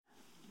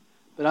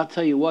But I'll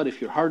tell you what,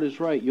 if your heart is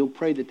right, you'll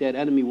pray that that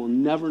enemy will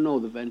never know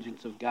the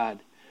vengeance of God,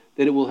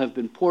 that it will have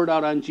been poured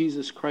out on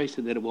Jesus Christ,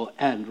 and that it will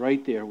end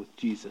right there with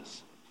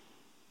Jesus.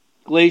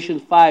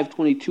 Galatians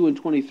 5:22 and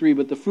 23,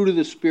 but the fruit of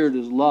the Spirit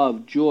is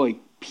love, joy,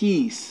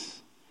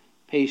 peace,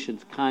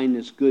 patience,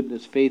 kindness,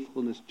 goodness,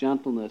 faithfulness,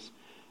 gentleness,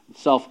 and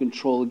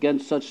self-control.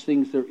 Against such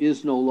things there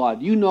is no law.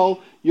 Do you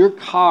know your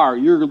car,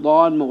 your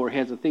lawnmower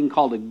has a thing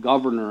called a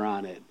governor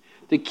on it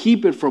to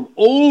keep it from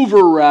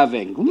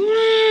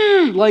over-revving?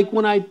 Like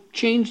when I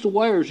changed the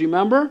wires,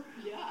 remember?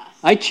 Yes.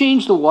 I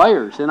changed the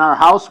wires in our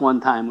house one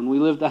time when we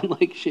lived on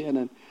Lake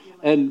Shannon.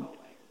 And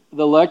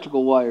the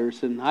electrical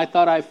wires, and I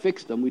thought I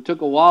fixed them. We took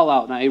a wall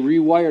out, and I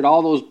rewired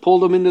all those,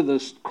 pulled them into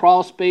the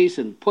crawl space,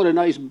 and put a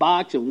nice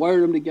box and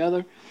wired them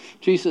together.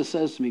 Teresa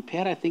says to me,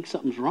 Pat, I think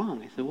something's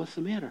wrong. I said, what's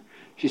the matter?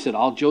 She said,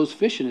 all Joe's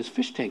fish in his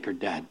fish tank are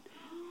dead.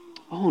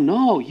 Oh,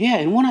 no, yeah,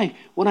 and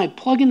when I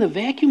plug in the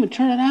vacuum and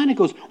turn it on, it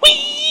goes,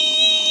 whee!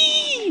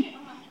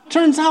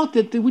 Turns out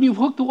that when you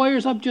hook the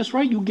wires up just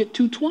right, you get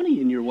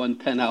 220 in your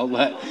 110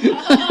 outlet.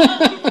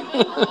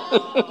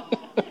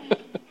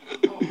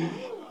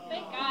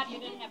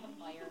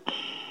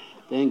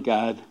 Thank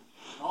God.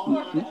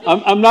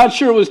 I'm not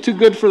sure it was too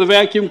good for the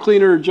vacuum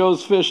cleaner or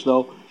Joe's fish,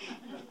 though.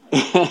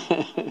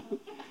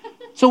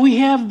 So we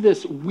have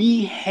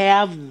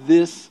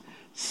this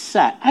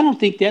set. I don't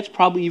think that's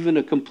probably even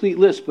a complete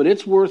list, but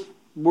it's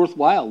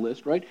worthwhile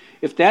list, right?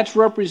 If that's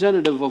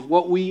representative of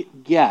what we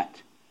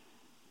get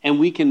and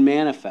we can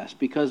manifest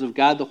because of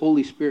God the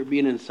Holy Spirit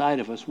being inside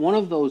of us, one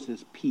of those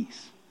is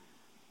peace.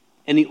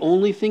 And the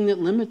only thing that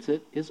limits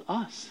it is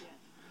us.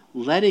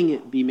 Letting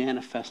it be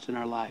manifest in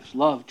our lives.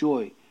 Love,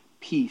 joy,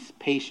 peace,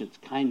 patience,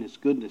 kindness,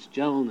 goodness,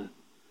 gentleness,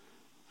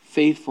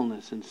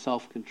 faithfulness, and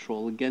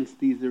self-control. Against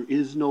these there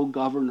is no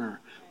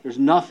governor. There's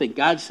nothing.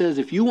 God says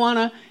if you want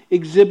to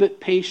exhibit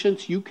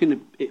patience, you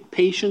can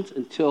patience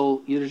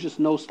until there's just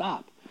no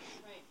stop.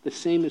 Right. The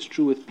same is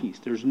true with peace.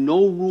 There's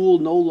no rule,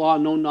 no law,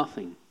 no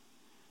nothing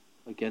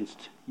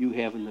against you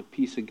having the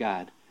peace of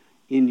God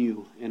in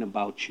you and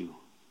about you.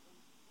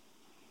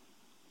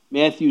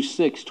 Matthew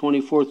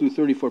 6:24 through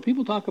 34.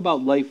 People talk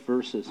about life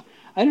verses.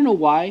 I don't know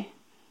why,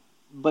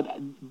 but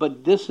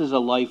this is a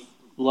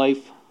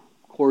life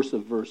course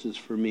of verses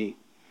for me.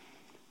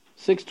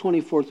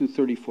 6:24 through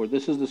 34.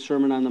 This is the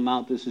Sermon on the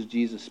Mount. This is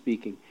Jesus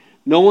speaking.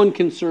 No one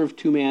can serve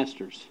two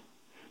masters,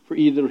 for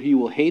either he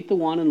will hate the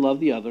one and love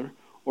the other,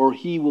 or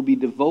he will be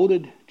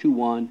devoted to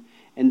one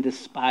and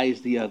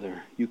despise the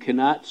other. You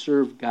cannot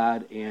serve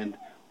God and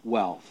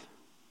wealth.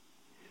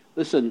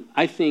 Listen,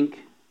 I think...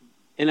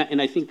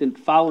 And I think the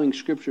following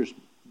scriptures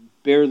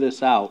bear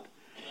this out.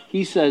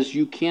 He says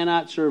you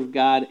cannot serve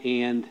God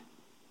and,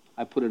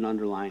 I put an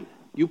underline.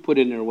 You put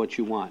in there what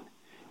you want.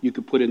 You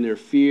could put in there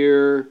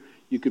fear.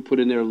 You could put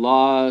in there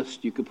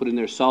lust. You could put in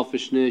there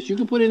selfishness. You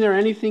could put in there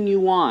anything you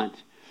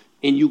want.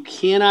 And you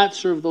cannot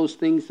serve those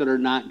things that are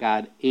not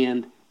God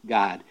and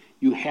God.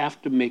 You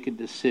have to make a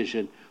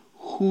decision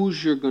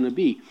whose you're going to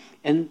be.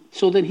 And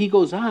so then he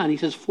goes on. He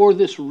says, for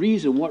this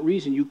reason, what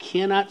reason? You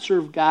cannot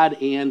serve God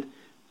and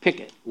pick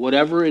it,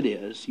 whatever it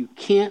is. You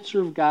can't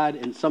serve God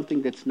and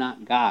something that's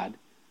not God.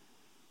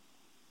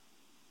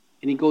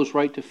 And he goes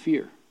right to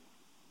fear.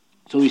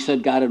 So he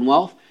said God and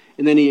wealth,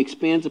 and then he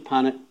expands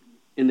upon it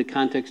in the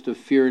context of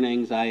fear and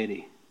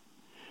anxiety.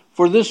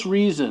 For this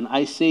reason,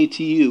 I say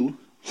to you,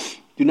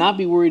 do not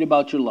be worried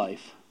about your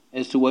life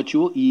as to what you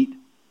will eat.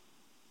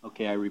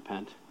 Okay, I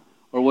repent.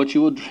 Or what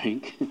you will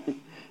drink.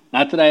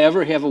 Not that I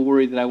ever have a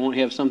worry that I won't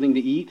have something to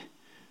eat,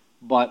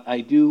 but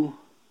I do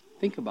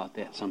think about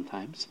that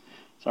sometimes.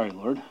 Sorry,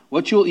 Lord.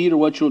 What you will eat or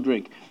what you will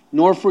drink,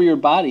 nor for your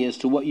body as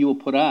to what you will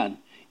put on.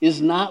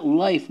 Is not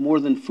life more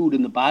than food,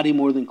 and the body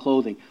more than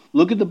clothing?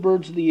 Look at the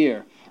birds of the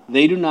air.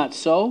 They do not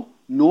sow,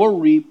 nor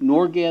reap,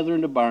 nor gather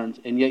into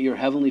barns, and yet your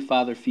heavenly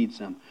Father feeds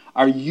them.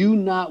 Are you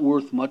not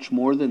worth much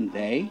more than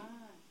they?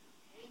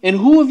 And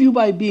who of you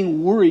by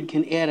being worried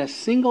can add a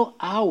single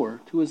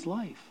hour to his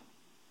life?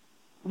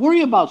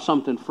 Worry about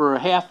something for a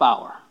half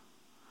hour.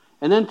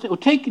 And then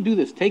do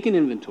this. Take an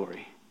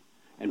inventory.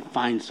 And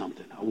find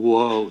something.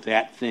 Whoa,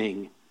 that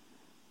thing.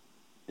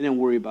 And then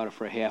worry about it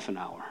for a half an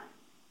hour.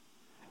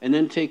 And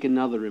then take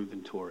another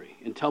inventory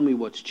and tell me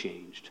what's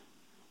changed.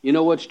 You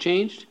know what's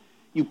changed?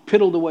 You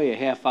piddled away a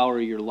half hour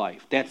of your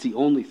life. That's the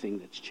only thing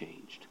that's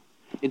changed.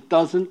 It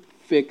doesn't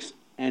fix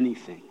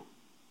anything.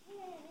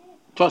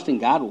 Trusting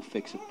God will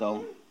fix it,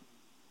 though.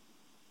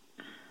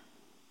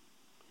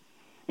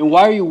 And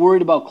why are you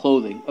worried about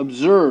clothing?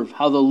 Observe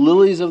how the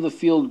lilies of the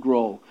field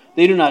grow.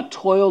 They do not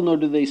toil, nor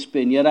do they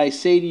spin. Yet I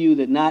say to you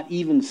that not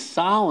even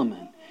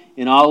Solomon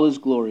in all his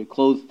glory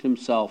clothed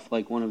himself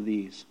like one of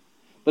these.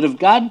 But if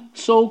God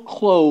so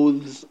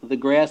clothes the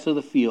grass of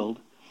the field,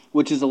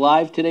 which is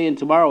alive today and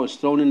tomorrow is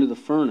thrown into the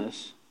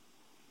furnace,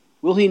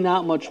 will he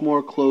not much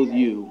more clothe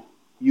you,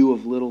 you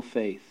of little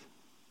faith?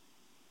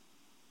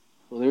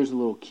 Well, there's a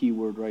little key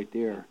word right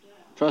there.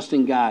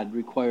 Trusting God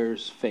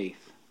requires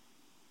faith.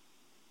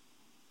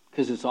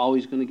 Because it's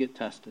always going to get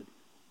tested.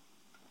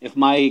 If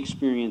my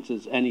experience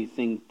is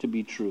anything to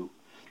be true.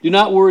 Do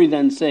not worry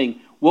then, saying,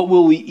 What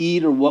will we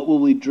eat, or what will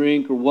we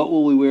drink, or what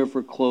will we wear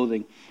for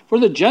clothing? For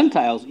the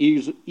Gentiles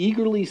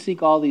eagerly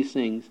seek all these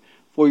things,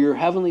 for your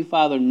heavenly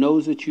Father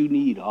knows that you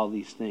need all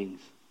these things.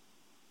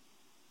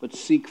 But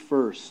seek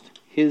first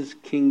his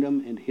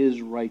kingdom and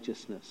his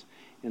righteousness,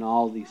 and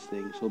all these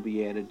things will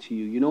be added to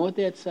you. You know what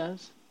that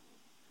says?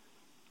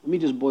 Let me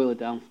just boil it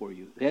down for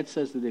you. That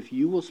says that if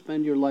you will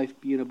spend your life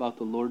being about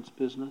the Lord's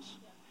business,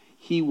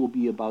 he will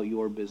be about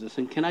your business.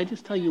 And can I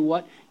just tell you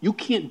what? You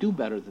can't do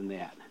better than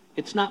that.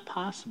 It's not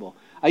possible.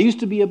 I used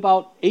to be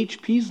about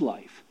HP's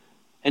life,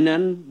 and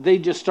then they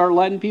just start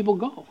letting people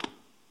go.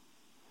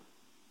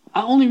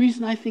 The only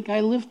reason I think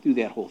I lived through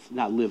that whole thing,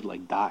 not lived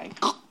like died,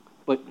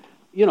 but,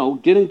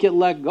 didn't get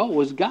let go,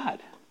 was God.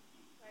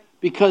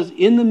 Because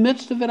in the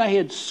midst of it, I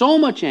had so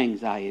much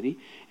anxiety,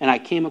 and I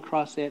came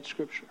across that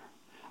scripture.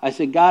 I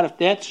said, God, if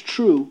that's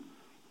true,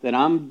 then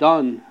I'm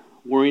done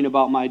worrying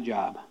about my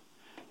job.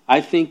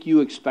 I think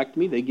you expect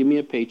me. They give me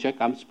a paycheck.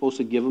 I'm supposed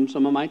to give them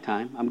some of my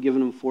time. I'm giving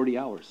them 40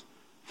 hours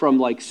from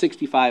like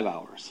 65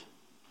 hours.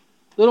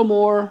 A little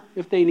more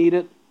if they need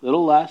it, a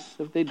little less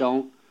if they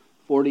don't.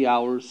 40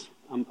 hours.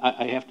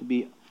 I have to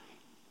be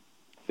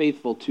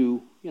faithful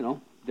to,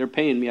 they're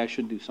paying me, I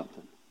should do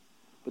something.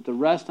 But the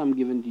rest I'm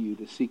giving to you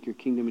to seek your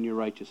kingdom and your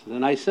righteousness.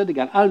 And I said to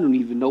God, I don't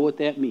even know what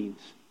that means.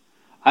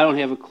 I don't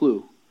have a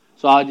clue.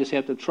 So I just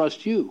have to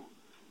trust you.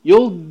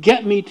 You'll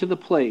get me to the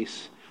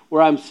place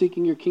where I'm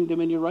seeking your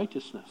kingdom and your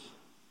righteousness.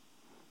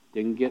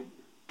 Didn't get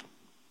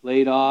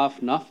laid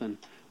off, nothing.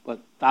 But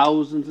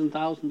thousands and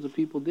thousands of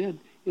people did.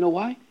 You know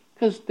why?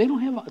 Because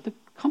the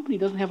company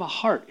doesn't have a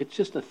heart. It's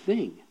just a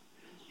thing.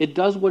 It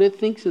does what it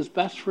thinks is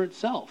best for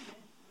itself.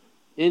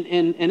 And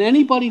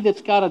anybody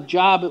that's got a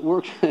job at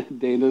work,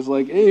 Dana's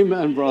like,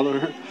 amen,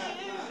 brother.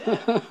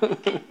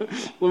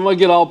 We might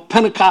get all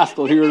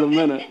Pentecostal here in a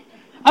minute.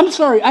 I'm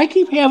sorry, I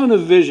keep having a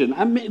vision.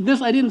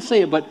 I didn't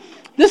say it, but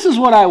this is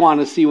what I want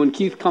to see when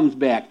Keith comes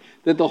back,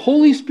 that the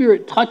Holy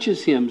Spirit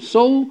touches him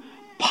so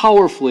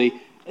powerfully.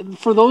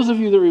 For those of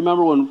you that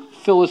remember when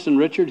Phyllis and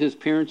Richard, his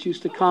parents,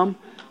 used to come,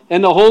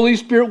 and the Holy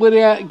Spirit would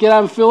get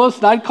on Phyllis,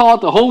 and I'd call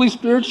it the Holy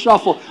Spirit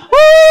shuffle.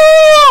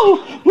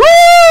 Woo!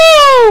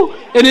 Woo!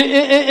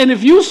 And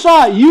if you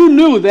saw it, you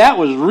knew that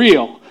was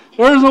real.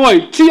 There's no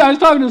way. I was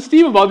talking to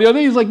Steve about it the other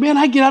day. He's like, man,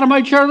 I get out of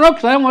my chair and up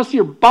because I don't want to see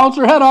her bounce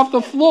her head off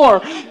the floor,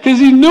 because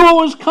he knew it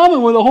was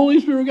coming when the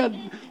Holy Spirit got...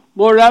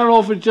 Lord, I don't know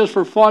if it's just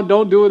for fun.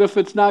 Don't do it if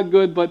it's not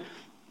good. But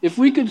if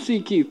we could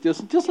see Keith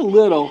just a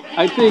little,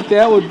 I think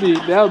that would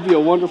be a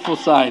wonderful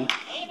sign.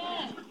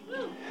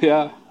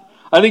 Yeah.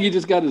 I think he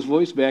just got his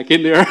voice back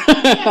in there.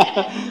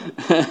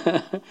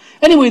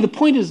 Anyway, the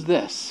point is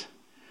this,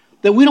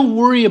 that we don't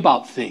worry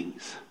about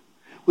things.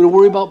 We don't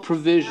worry about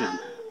provision.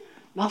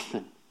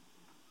 Nothing.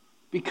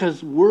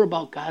 Because we're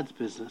about God's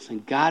business,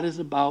 and God is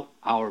about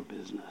our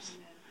business.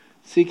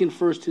 Seeking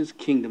first his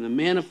kingdom, the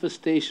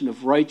manifestation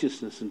of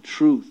righteousness and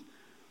truth,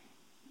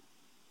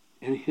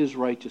 and his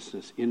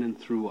righteousness in and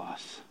through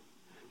us.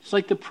 Just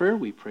like the prayer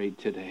we prayed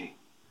today.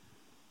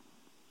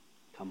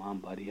 Come on,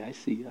 buddy, I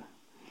see you.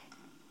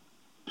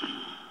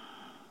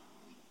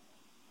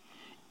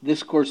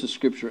 This course of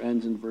Scripture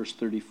ends in verse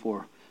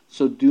 34.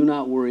 So do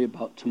not worry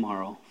about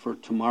tomorrow, for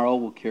tomorrow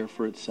will care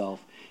for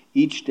itself.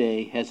 Each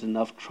day has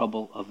enough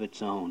trouble of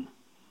its own.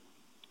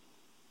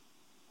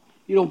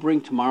 You don't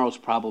bring tomorrow's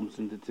problems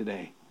into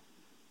today.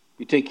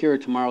 You take care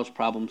of tomorrow's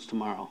problems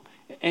tomorrow.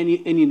 And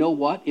you know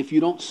what? If you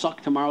don't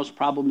suck tomorrow's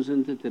problems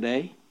into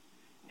today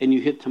and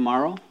you hit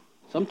tomorrow,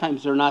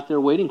 sometimes they're not there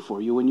waiting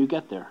for you when you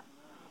get there.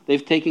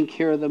 They've taken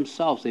care of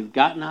themselves. They've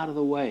gotten out of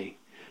the way.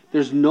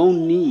 There's no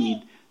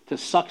need to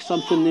suck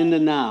something into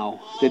now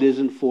that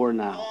isn't for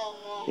now.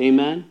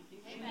 Amen?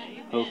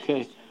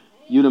 Okay.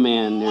 You the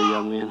man there,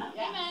 young man.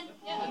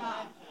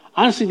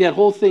 Honestly, that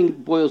whole thing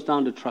boils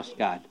down to trust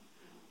God.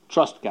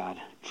 Trust God.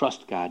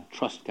 Trust God.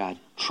 Trust God.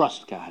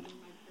 Trust God.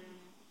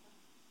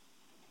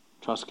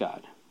 Trust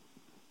God.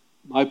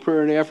 My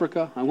prayer in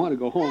Africa, I want to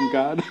go home,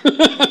 God.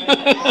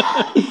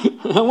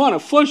 I want a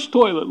flush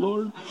toilet,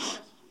 Lord.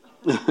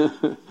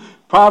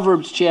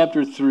 Proverbs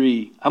chapter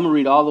 3. I'm going to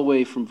read all the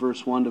way from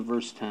verse 1 to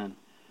verse 10.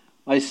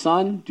 My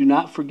son, do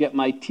not forget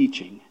my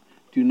teaching.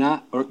 Do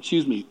not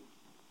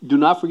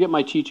forget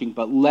my teaching,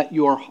 but let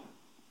your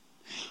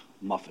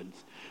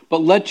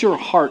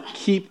heart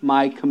keep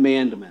my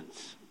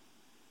commandments.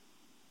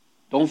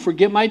 Don't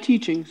forget my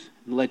teachings,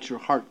 and let your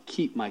heart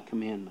keep my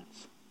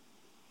commandments.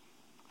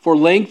 For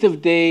length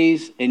of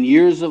days and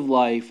years of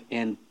life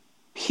and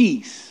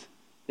peace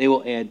they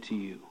will add to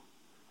you.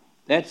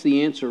 That's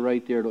the answer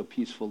right there to a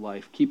peaceful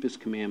life. Keep his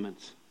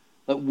commandments.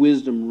 Let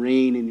wisdom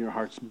reign in your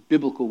hearts.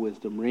 Biblical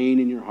wisdom reign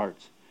in your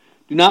hearts.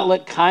 Do not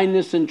let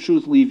kindness and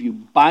truth leave you.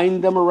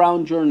 Bind them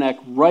around your neck.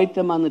 Write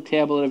them on the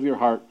tablet of your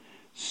heart.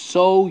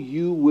 So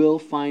you will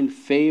find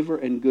favor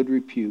and good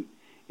repute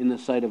in the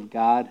sight of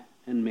God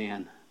and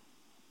man.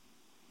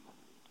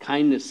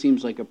 Kindness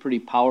seems like a pretty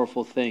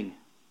powerful thing.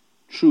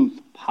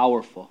 Truth,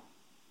 powerful.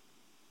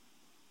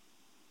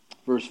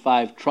 Verse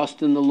 5,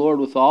 trust in the Lord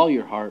with all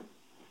your heart,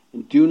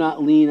 and do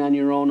not lean on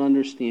your own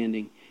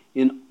understanding.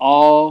 In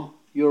all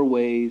your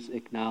ways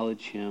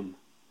acknowledge him,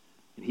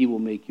 and he will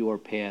make your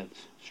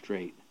paths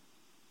straight.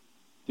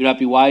 Do not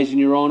be wise in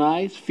your own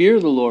eyes. Fear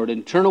the Lord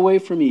and turn away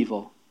from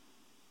evil.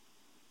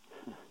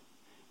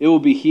 It will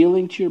be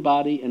healing to your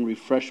body and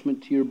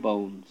refreshment to your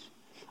bones.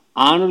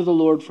 Honor the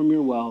Lord from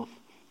your wealth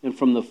and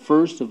from the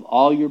first of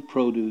all your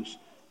produce,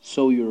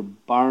 so your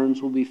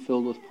barns will be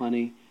filled with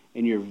plenty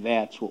and your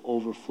vats will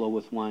overflow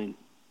with wine.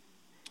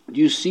 Do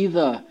you see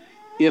the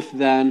if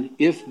then,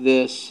 if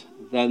this,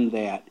 then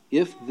that?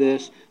 If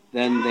this,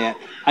 then that.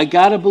 I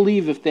got to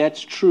believe if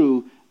that's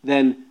true,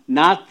 then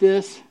not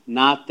this,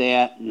 not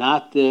that,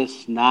 not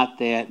this, not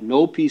that,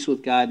 no peace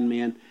with God and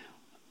man.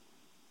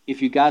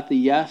 If you got the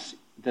yes,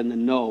 then the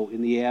no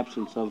in the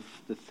absence of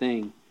the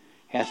thing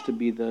has to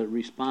be the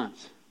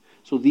response.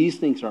 So these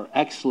things are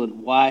excellent,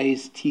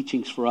 wise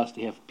teachings for us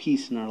to have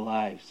peace in our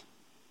lives.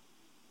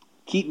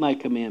 Keep my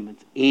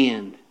commandments,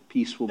 and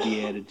peace will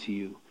be added to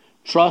you.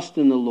 Trust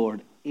in the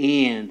Lord,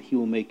 and he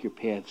will make your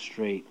path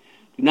straight.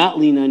 Do not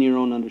lean on your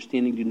own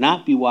understanding. Do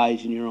not be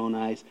wise in your own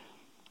eyes.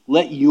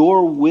 Let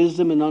your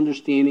wisdom and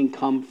understanding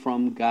come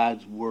from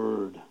God's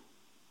word.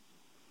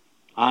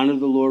 Honor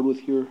the Lord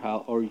with your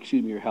health,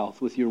 your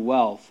health. With your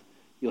wealth,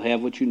 you'll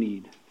have what you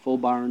need. Full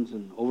barns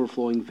and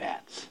overflowing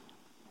vats.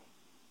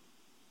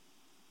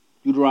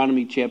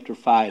 Deuteronomy chapter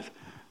 5,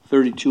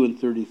 32 and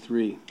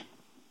 33.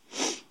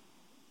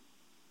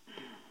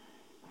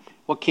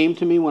 What came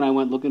to me when I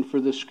went looking for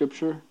this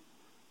scripture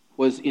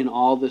was in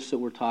all this that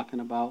we're talking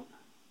about.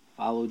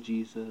 Follow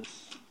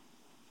Jesus.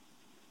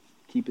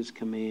 Keep his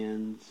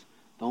commands.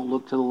 Don't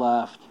look to the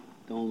left.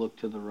 Don't look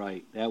to the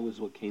right. That was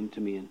what came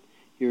to me, and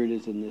here it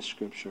is in this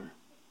scripture.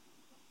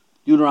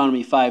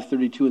 Deuteronomy 5,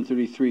 32 and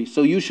 33.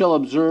 So you shall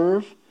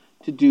observe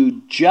to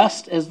do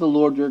just as the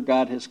Lord your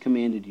God has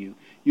commanded you.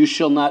 You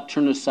shall not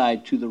turn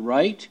aside to the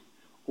right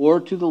or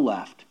to the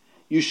left.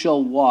 You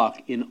shall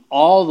walk in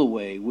all the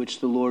way which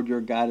the Lord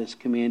your God has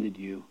commanded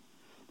you,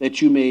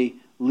 that you may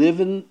live,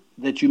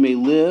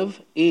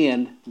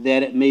 and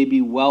that it may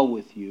be well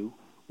with you,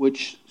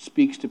 which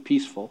speaks to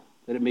peaceful,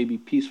 that it may be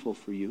peaceful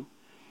for you,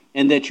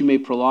 and that you may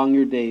prolong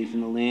your days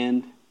in the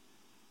land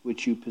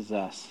which you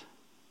possess.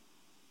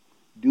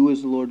 Do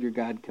as the Lord your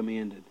God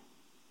commanded.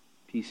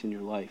 Peace in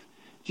your life.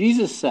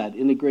 Jesus said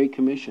in the Great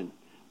Commission,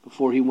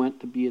 before he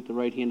went to be at the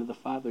right hand of the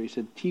Father, he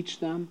said, teach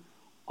them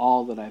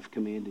all that I've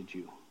commanded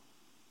you.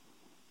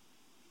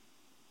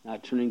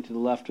 Not turning to the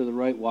left or the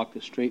right, walk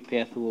the straight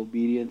path of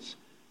obedience,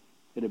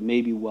 that it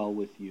may be well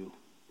with you.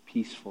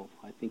 Peaceful.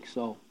 I think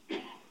so.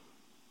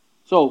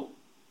 So,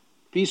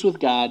 peace with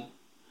God,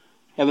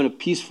 having a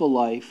peaceful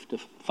life, to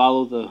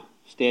follow the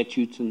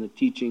statutes and the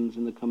teachings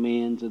and the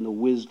commands and the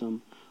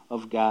wisdom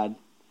of God,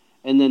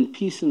 and then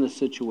peace in the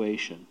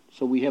situation.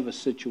 So we have a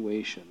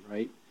situation,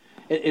 right?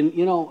 And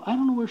you know, I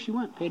don't know where she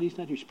went. Patty's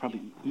not here. She's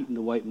probably eating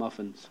the white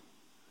muffins.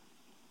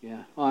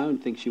 Yeah. Well, I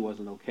don't think she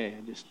wasn't okay.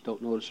 I just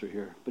don't notice her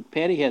here. But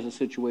Patty has a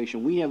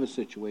situation. We have a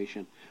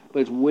situation. But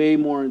it's way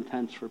more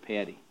intense for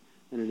Patty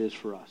than it is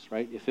for us,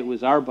 right? If it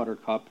was our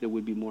buttercup, it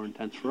would be more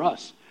intense for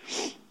us.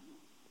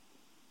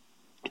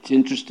 It's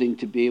interesting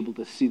to be able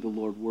to see the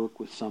Lord work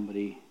with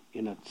somebody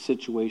in a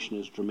situation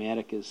as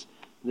dramatic as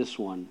this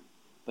one,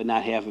 but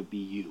not have it be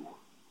you,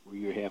 where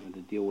you're having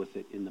to deal with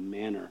it in the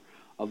manner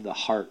of the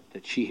heart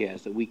that she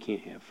has that we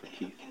can't have for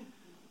Keith.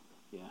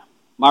 Yeah.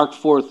 Mark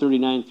 4,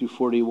 39 through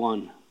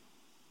 41.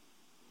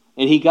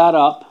 And he got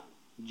up.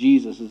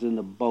 Jesus is in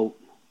the boat.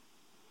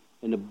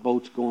 And the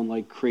boat's going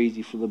like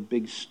crazy, for the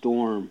big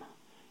storm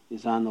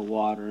is on the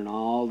water. And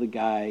all the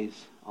guys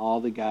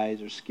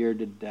are scared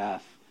to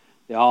death.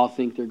 They all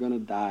think they're going to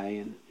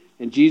die.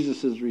 And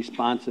Jesus'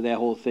 response to that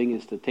whole thing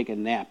is to take a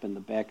nap in the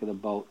back of the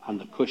boat on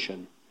the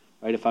cushion.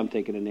 Right? If I'm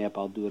taking a nap,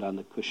 I'll do it on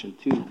the cushion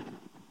too.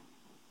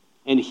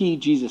 And he,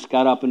 Jesus,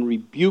 got up and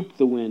rebuked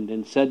the wind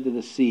and said to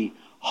the sea,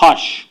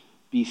 hush,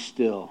 be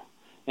still.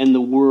 And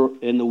the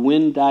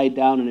wind died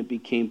down and it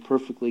became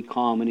perfectly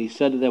calm. And he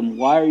said to them,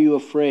 why are you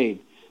afraid?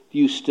 Do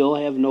you still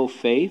have no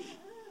faith?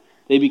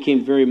 They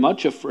became very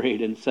much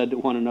afraid and said to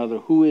one another,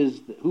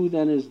 who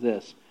then is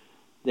this,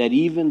 that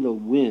even the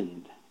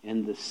wind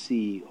and the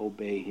sea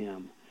obey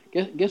him?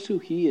 Guess who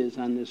he is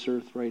on this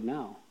earth right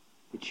now?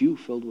 It's you,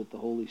 filled with the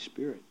Holy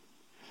Spirit.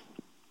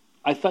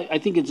 I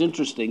think it's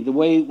interesting, the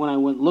way when I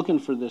went looking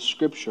for this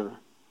scripture,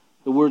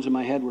 the words in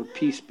my head were,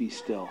 peace be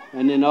still.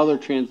 And in other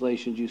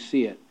translations you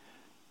see it.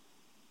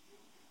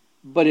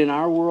 But in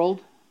our world,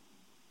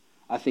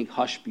 I think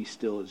hush be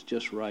still is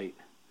just right.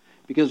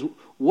 Because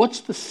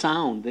what's the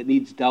sound that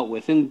needs dealt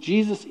with? And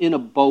Jesus in a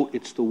boat,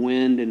 it's the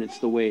wind and it's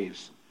the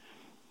waves.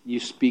 You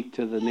speak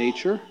to the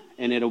nature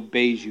and it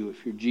obeys you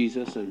if you're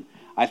Jesus. And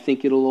I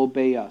think it'll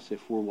obey us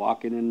if we're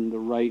walking in the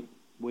right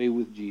way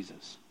with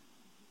Jesus.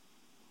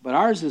 But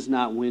ours is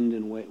not wind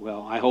and waves.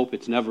 Well, I hope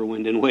it's never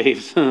wind and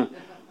waves.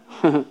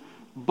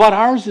 But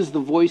ours is the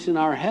voice in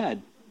our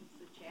head.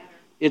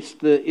 It's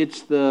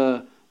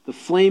the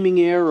flaming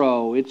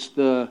arrow. It's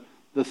the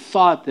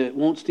thought that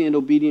won't stand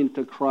obedient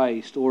to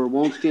Christ or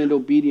won't stand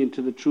obedient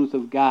to the truth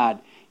of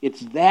God. It's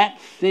that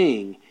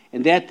thing,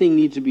 and that thing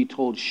needs to be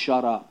told,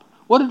 shut up.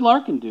 What did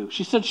Larkin do?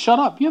 She said, shut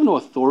up. You have no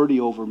authority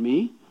over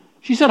me.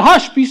 She said,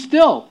 hush, be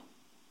still.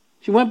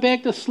 She went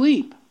back to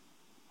sleep.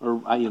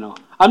 Or,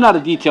 I'm not a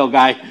detail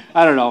guy.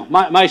 I don't know.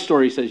 My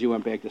story says you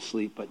went back to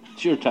sleep, but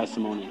it's your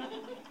testimony.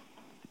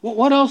 Well,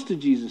 what else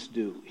did Jesus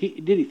do?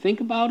 Did he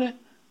think about it?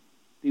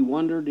 Did he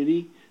wonder?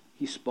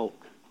 He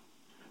spoke.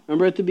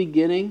 Remember at the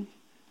beginning?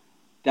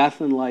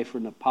 Death and life are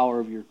in the power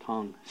of your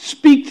tongue.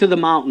 Speak to the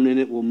mountain and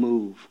it will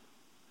move.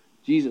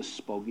 Jesus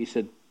spoke. He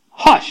said,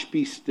 hush,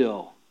 be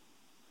still.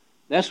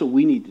 That's what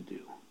we need to do.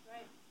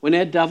 Right. When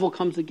that devil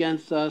comes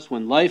against us,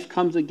 when life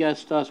comes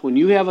against us, when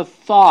you have a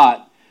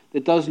thought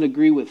that doesn't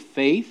agree with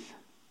faith,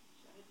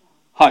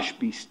 hush,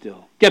 be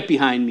still. Get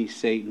behind me,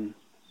 Satan.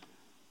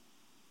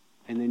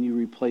 And then you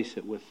replace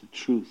it with the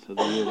truth of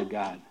the Word of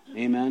God.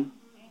 Amen?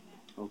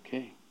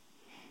 Okay.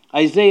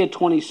 Isaiah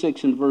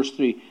 26 and verse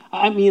 3.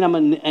 I'm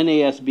an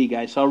NASB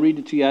guy, so I'll read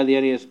it to you out of the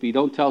NASB.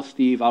 Don't tell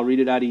Steve. I'll read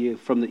it out of you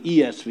from the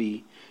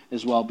ESV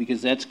as well,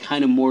 because that's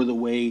kind of more the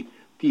way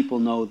people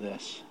know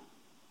this.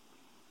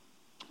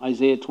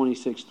 Isaiah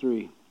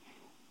 26:3.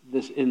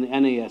 This in the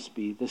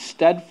NASB. The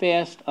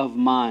steadfast of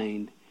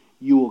mind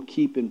you will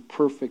keep in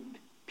perfect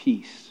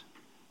peace,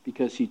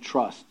 because he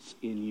trusts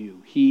in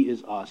you. He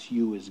is us.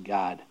 You is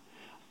God.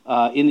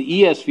 In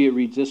the ESV it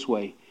reads this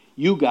way.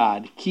 You,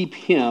 God, keep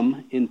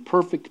him in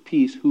perfect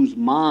peace whose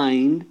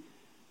mind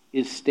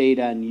is stayed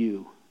on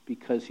you,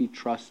 because he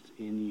trusts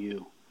in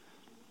you.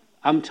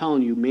 I'm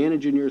telling you,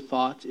 managing your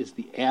thoughts is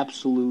the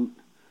absolute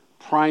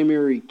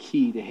primary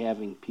key to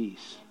having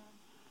peace.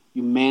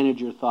 You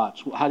manage your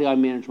thoughts. How do I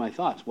manage my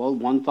thoughts? Well,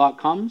 one thought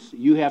comes,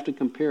 you have to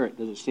compare it.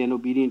 Does it stand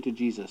obedient to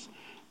Jesus?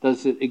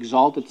 Does it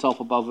exalt itself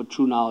above a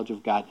true knowledge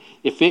of God?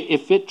 If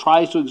it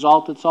tries to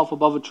exalt itself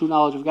above a true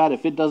knowledge of God,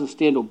 if it doesn't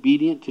stand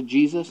obedient to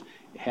Jesus,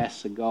 it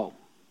has to go.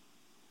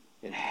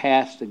 It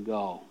has to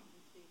go.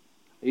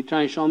 Are you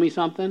trying to show me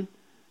something?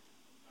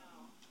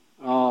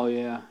 Oh,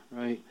 yeah,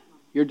 right.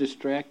 You're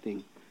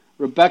distracting.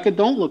 Rebecca,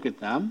 don't look at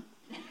them.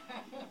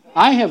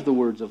 I have the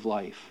words of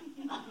life.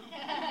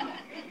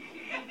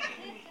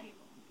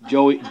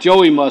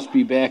 Joey must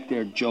be back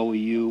there. Joey,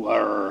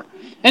 you.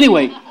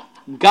 Anyway,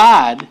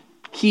 God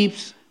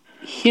keeps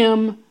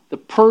him, the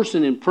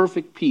person, in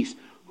perfect peace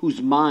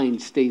whose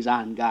mind stays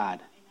on God,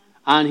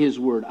 on his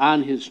word,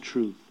 on his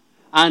truth,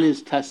 on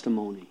his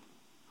testimony.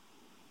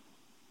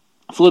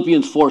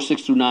 Philippians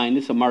 4:6-9,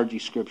 this is a Margie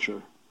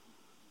scripture.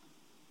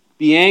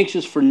 Be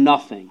anxious for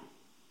nothing,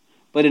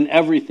 but in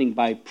everything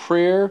by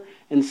prayer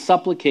and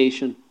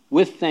supplication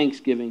with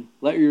thanksgiving,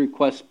 let your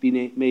requests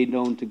be made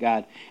known to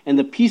God. And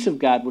the peace of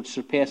God, which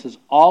surpasses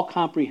all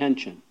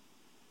comprehension,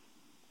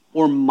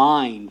 or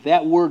mind,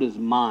 that word is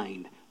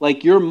mind.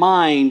 Like your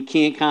mind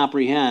can't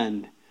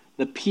comprehend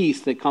the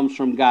peace that comes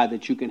from God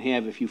that you can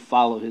have if you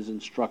follow his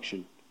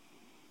instruction.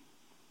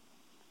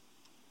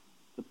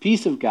 The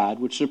peace of God,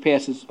 which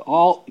surpasses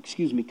all,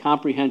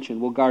 comprehension,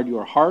 will guard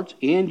your hearts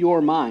and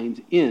your minds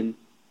in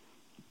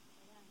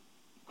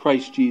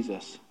Christ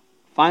Jesus.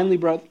 Finally,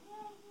 brethren,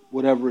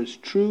 whatever is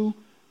true,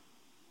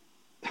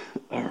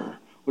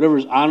 whatever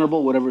is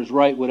honorable, whatever is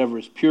right, whatever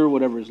is pure,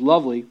 whatever is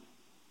lovely,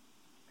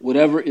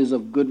 whatever is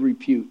of good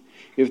repute,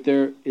 if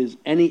there is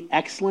any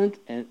excellence,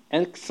 and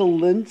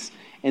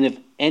if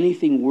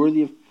anything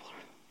worthy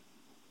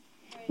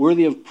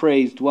of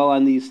praise, dwell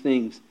on these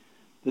things.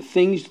 The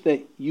things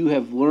that you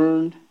have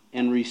learned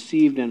and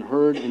received and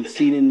heard and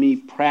seen in me,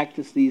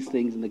 practice these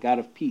things, and the God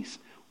of peace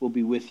will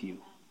be with you.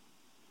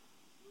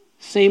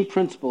 Same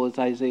principle as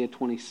Isaiah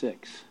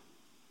 26.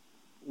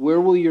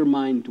 Where will your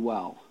mind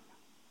dwell?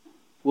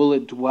 Will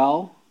it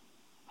dwell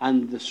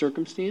on the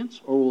circumstance,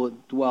 or will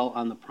it dwell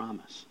on the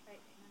promise?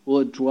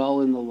 Will it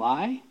dwell in the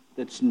lie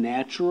that's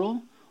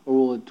natural, or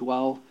will it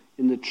dwell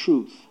in the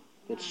truth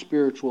that's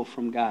spiritual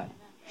from God?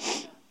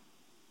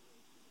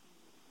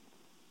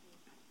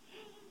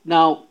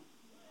 Now,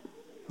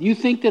 you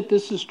think that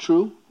this is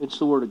true? It's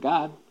the Word of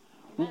God.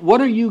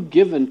 What are you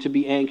given to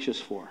be anxious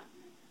for?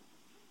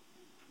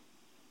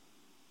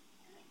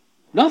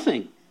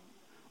 Nothing.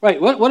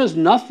 Right. What does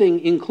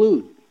nothing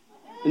include?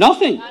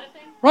 Nothing.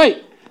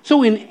 Right.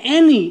 So in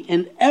any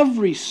and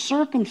every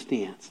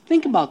circumstance,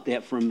 think about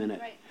that for a minute.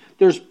 Right.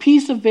 There's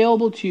peace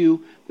available to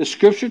you. The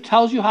Scripture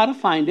tells you how to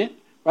find it.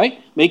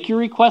 Right. Make your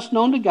request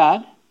known to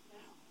God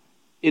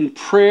in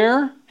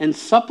prayer and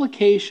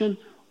supplication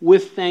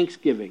with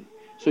thanksgiving.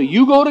 So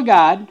you go to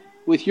God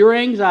with your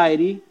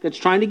anxiety that's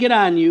trying to get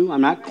on you.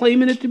 I'm not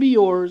claiming it to be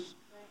yours.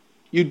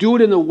 You do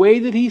it in the way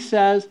that he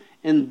says,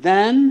 and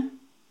then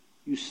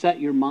you set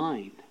your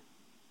mind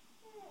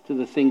to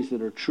the things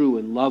that are true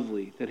and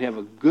lovely, that have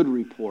a good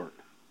report,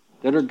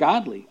 that are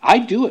godly. I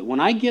do it. When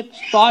I get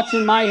thoughts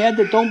in my head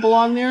that don't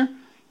belong there,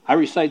 I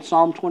recite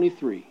Psalm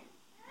 23.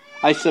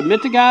 I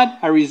submit to God,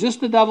 I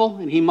resist the devil,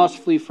 and he must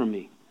flee from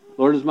me.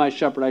 Lord is my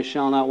shepherd, I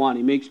shall not want.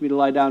 He makes me to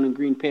lie down in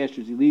green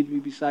pastures. He leads me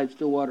beside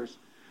still waters.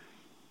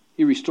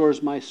 He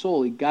restores my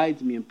soul. He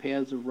guides me in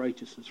paths of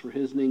righteousness for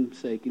his name's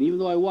sake. And even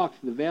though I walk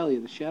through the valley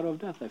of the shadow of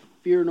death, I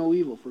fear no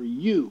evil, for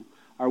you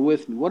are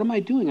with me. What am I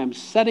doing? I'm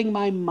setting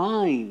my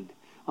mind.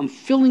 I'm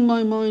filling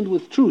my mind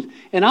with truth.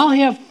 And I'll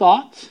have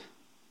thoughts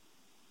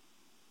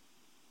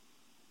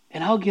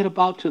And I'll get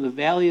about to the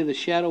valley of the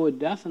shadow of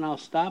death, and I'll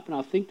stop and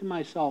I'll think to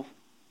myself,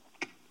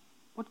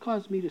 what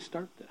caused me to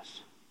start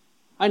this?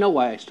 I know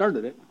why I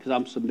started it, because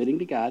I'm submitting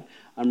to God.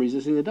 I'm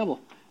resisting the devil.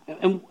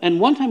 And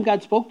one time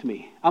God spoke to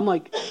me. I'm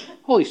like,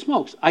 holy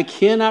smokes, I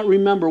cannot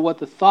remember what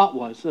the thought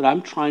was that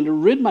I'm trying to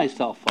rid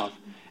myself of.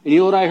 And you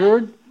know what I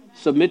heard?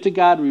 Submit to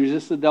God,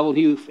 resist the devil.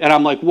 And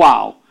I'm like,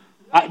 wow,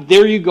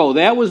 there you go.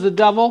 That was the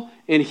devil,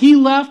 and he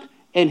left,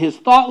 and his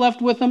thought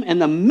left with him,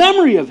 and the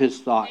memory of his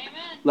thought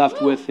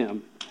left with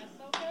him. That's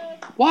so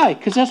good. Why?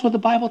 Because that's what the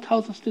Bible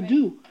tells us to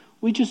do.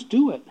 We just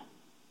do it.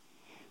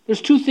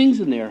 There's two things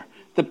in there.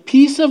 The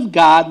peace of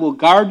God will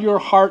guard your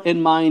heart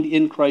and mind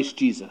in Christ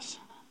Jesus.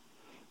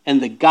 And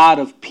the God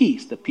of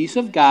peace, the peace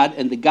of God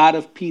and the God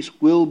of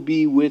peace will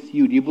be with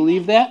you. Do you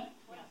believe that?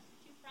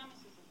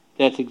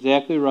 That's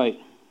exactly right.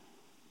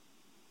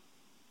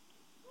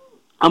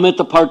 I'm at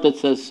the part that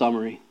says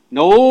summary.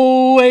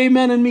 No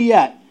amen in me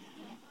yet.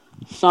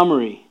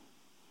 Summary.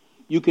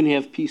 You can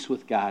have peace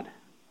with God.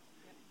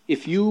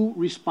 If you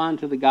respond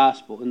to the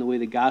gospel in the way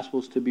the gospel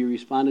is to be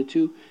responded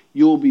to,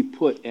 you will be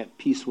put at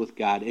peace with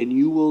God. And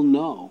you will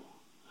know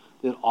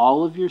that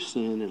all of your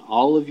sin and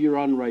all of your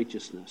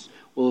unrighteousness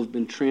will have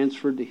been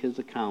transferred to his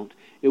account.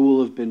 It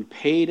will have been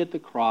paid at the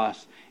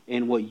cross,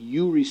 and what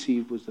you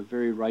received was the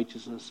very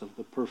righteousness of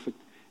the perfect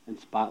and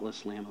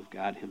spotless Lamb of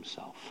God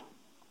himself.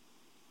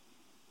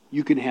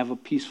 You can have a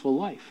peaceful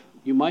life.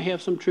 You might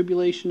have some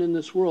tribulation in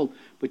this world,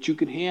 but you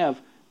can have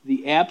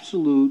the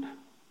absolute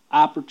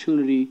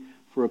opportunity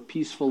for a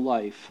peaceful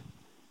life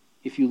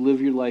if you live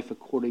your life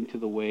according to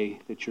the way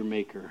that your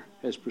Maker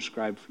has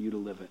prescribed for you to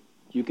live it.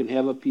 You can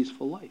have a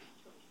peaceful life.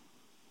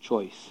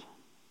 Choice.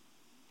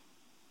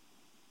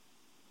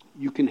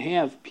 You can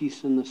have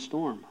peace in the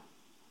storm.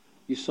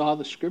 You saw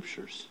the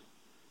scriptures.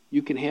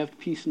 You can have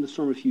peace in the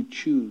storm if you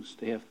choose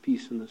to have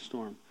peace in the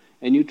storm.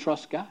 And you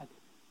trust God.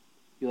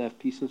 You'll have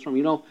peace in the storm.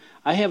 You know,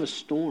 I have a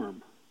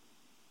storm.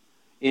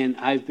 And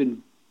I've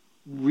been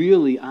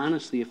really,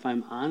 honestly, if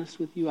I'm honest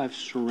with you, I've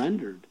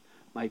surrendered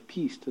my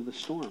peace to the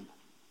storm.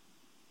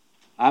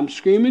 I'm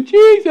screaming,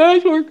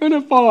 Jesus, we're going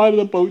to fall out of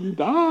the boat and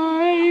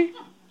die.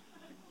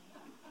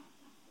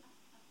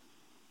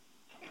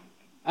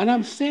 And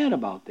I'm sad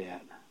about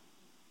that.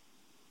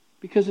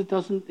 Because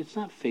it's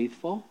not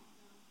faithful.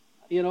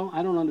 You know,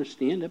 I don't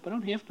understand it, but I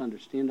don't have to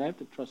understand it. I have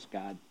to trust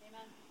God.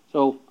 Amen.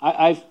 So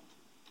I've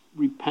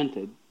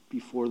repented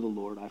before the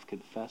Lord. I've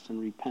confessed and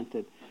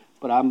repented.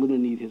 But I'm going to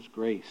need his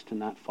grace to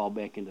not fall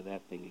back into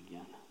that thing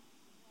again.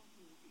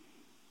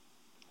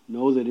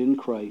 Know that in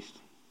Christ,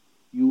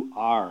 you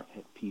are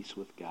at peace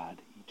with God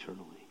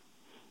eternally.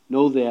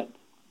 Know that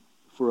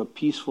for a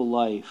peaceful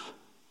life,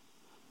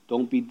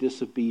 don't be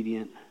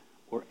disobedient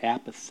or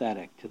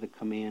apathetic to the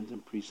commands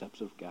and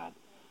precepts of God.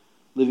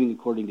 Living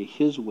according to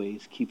his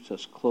ways keeps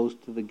us close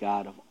to the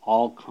God of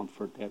all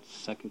comfort.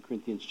 That's 2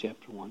 Corinthians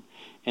chapter 1.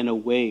 And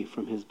away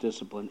from his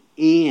discipline.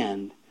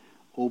 And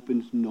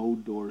opens no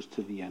doors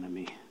to the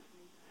enemy.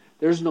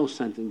 There's no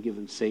sense in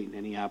giving Satan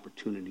any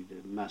opportunity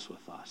to mess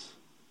with us.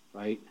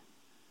 Right?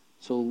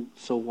 So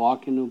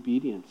walk in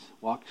obedience.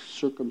 Walk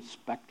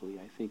circumspectly,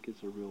 I think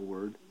is a real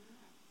word.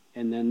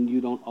 And then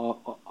you don't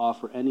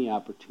offer any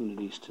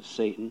opportunities to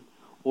Satan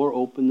or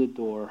open the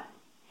door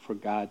for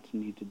God to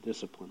need to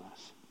discipline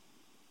us.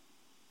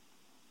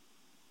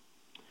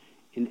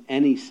 In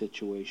any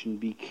situation,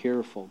 be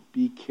careful.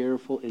 Be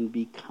careful and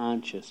be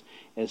conscious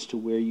as to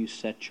where you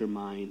set your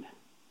mind.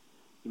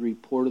 The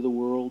report of the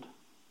world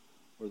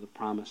or the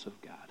promise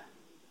of God.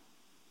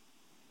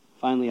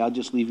 Finally, I'll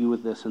just leave you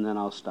with this and then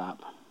I'll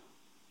stop.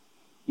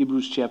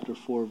 Hebrews chapter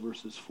 4,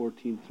 verses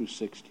 14 through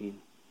 16.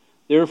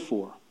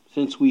 Therefore,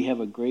 since we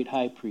have a great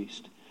high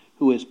priest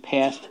who has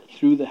passed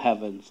through the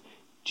heavens,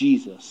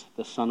 Jesus,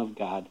 the Son of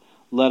God,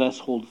 let us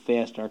hold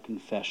fast our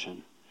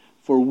confession.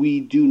 For we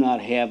do not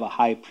have a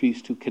high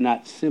priest who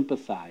cannot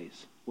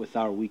sympathize with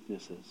our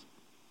weaknesses,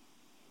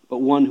 but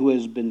one who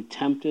has been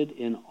tempted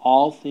in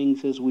all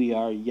things as we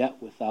are,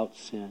 yet without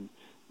sin.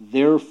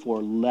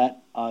 Therefore, let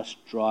us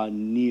draw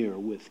near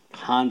with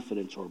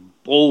confidence or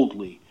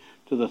boldly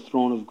to the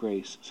throne of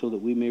grace, so that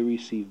we may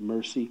receive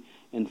mercy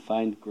and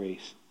find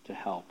grace to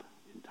help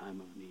in time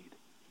of need.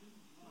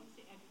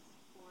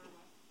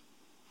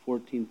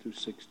 14 through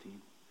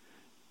 16.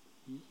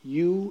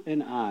 You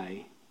and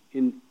I,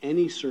 in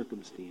any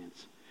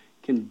circumstance,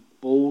 can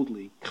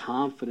boldly,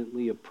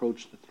 confidently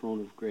approach the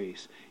throne of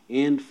grace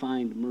and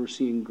find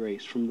mercy and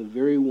grace from the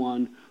very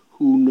one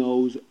who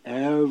knows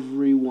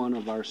every one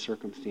of our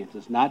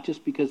circumstances. Not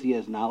just because he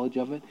has knowledge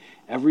of it.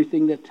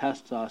 Everything that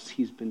tests us,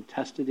 he's been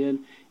tested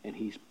in, and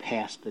he's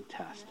passed the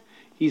test.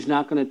 He's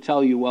not going to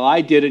tell you, well, I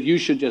did it, you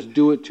should just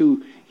do it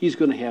too. He's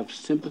going to have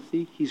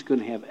sympathy, he's going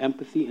to have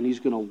empathy, and he's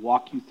going to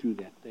walk you through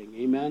that thing.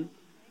 Amen?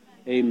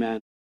 Amen.